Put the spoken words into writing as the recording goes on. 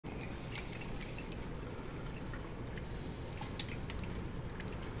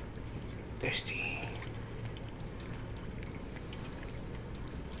Thirsty.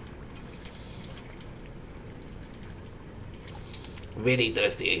 Very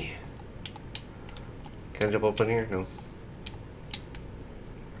thirsty. Can I jump up in here? No.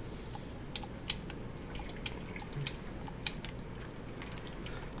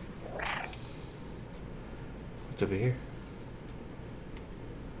 What's over here?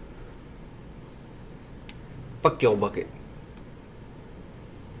 Fuck your bucket.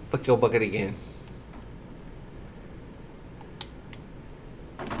 Fuck your bucket again.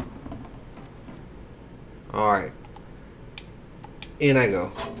 Alright. In I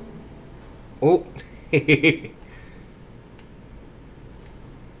go. Oh.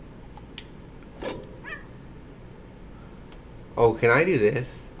 Oh, can I do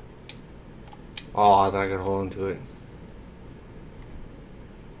this? Oh, I thought I could hold on to it.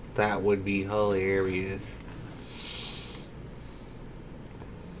 That would be hilarious.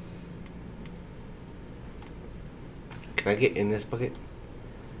 Can I get in this bucket?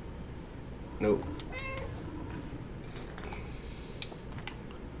 Nope.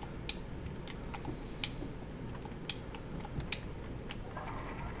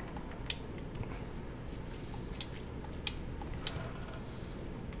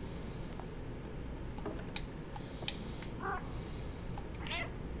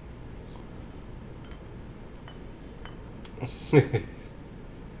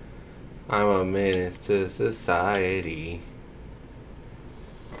 I'm a menace to society.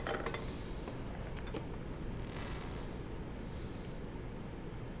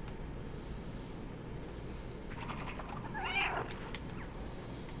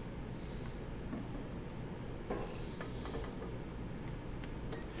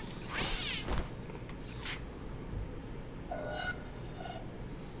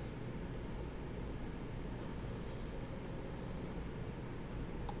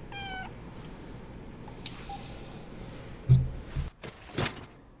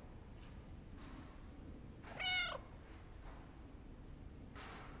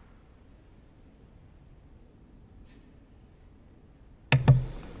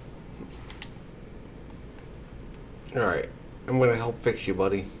 Alright, I'm gonna help fix you,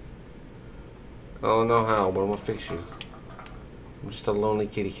 buddy. I don't know how, but I'm gonna fix you. I'm just a lonely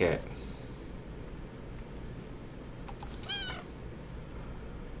kitty cat.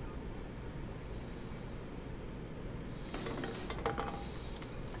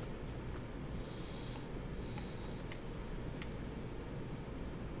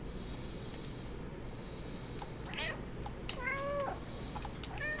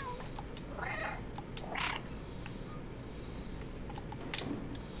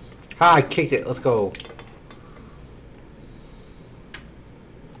 Ah, I kicked it. Let's go.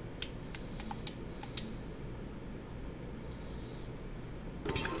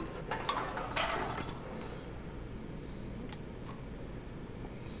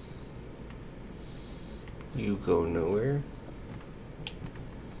 You go nowhere.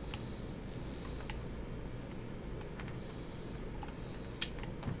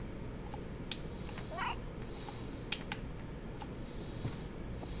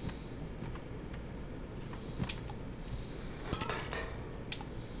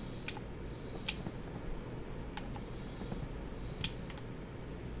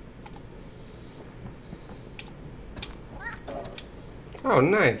 Oh,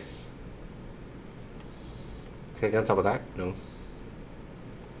 nice. Can I get on top of that? No.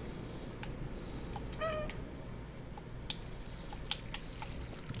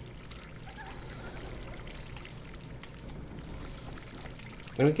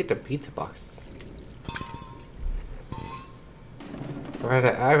 Let me get the pizza boxes. I've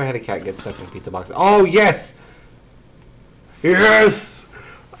ever had a cat get stuck in pizza boxes. Oh, yes! Yes!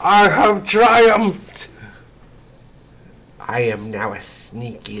 I have triumphed! I am now a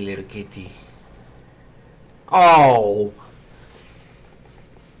sneaky little kitty. Oh!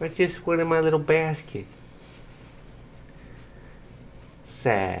 I just went in my little basket.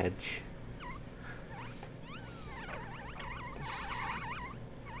 Sad.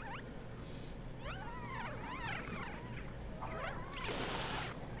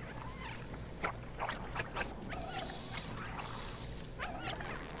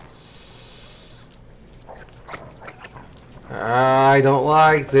 I don't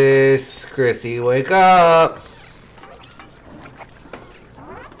like this. Chrissy, wake up.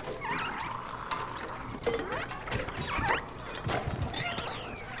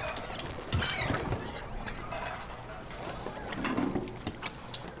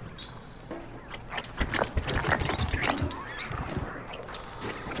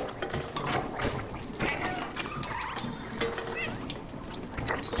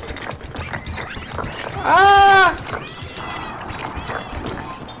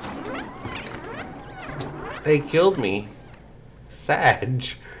 They killed me. Sag.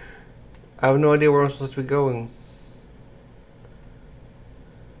 I have no idea where I'm supposed to be going.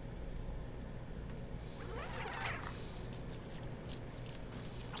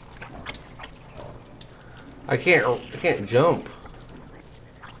 I can't jump.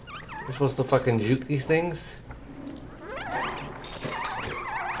 You're supposed to fucking juke these things?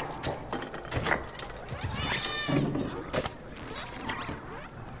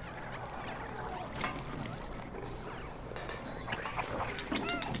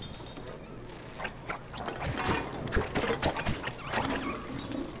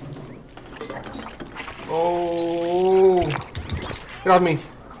 Oh, get off me.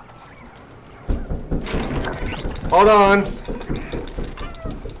 Hold on.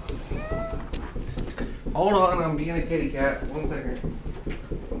 Hold on, I'm being a kitty cat. 1 second.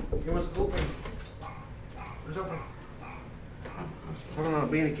 It was open. It was open. Hold on, I'm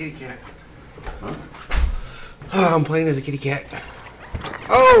being a kitty cat. Huh? Oh, I'm playing as a kitty cat.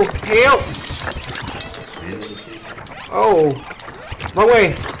 Oh, help! Oh, my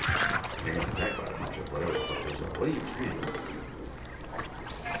way. What are you reading?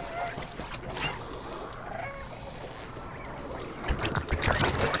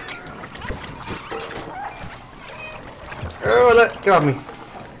 Oh, let get off me.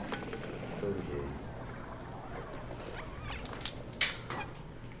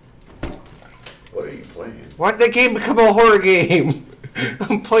 What are you playing? Why did the game become a horror game?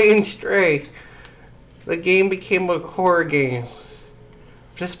 I'm playing Stray. The game became a horror game. I'm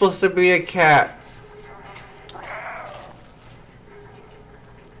just supposed to be a cat.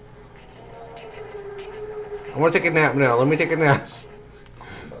 I want to take a nap now. Let me take a nap.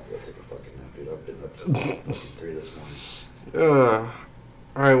 I'm about to go take a fucking nap, dude. I've been up since 3 this morning.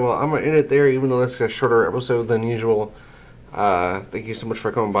 Alright, well, I'm going to end it there, even though this is a shorter episode than usual. Thank you so much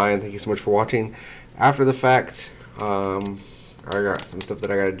for coming by, and thank you so much for watching. After the fact, I got some stuff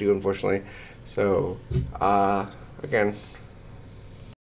that I got to do, unfortunately. So, again,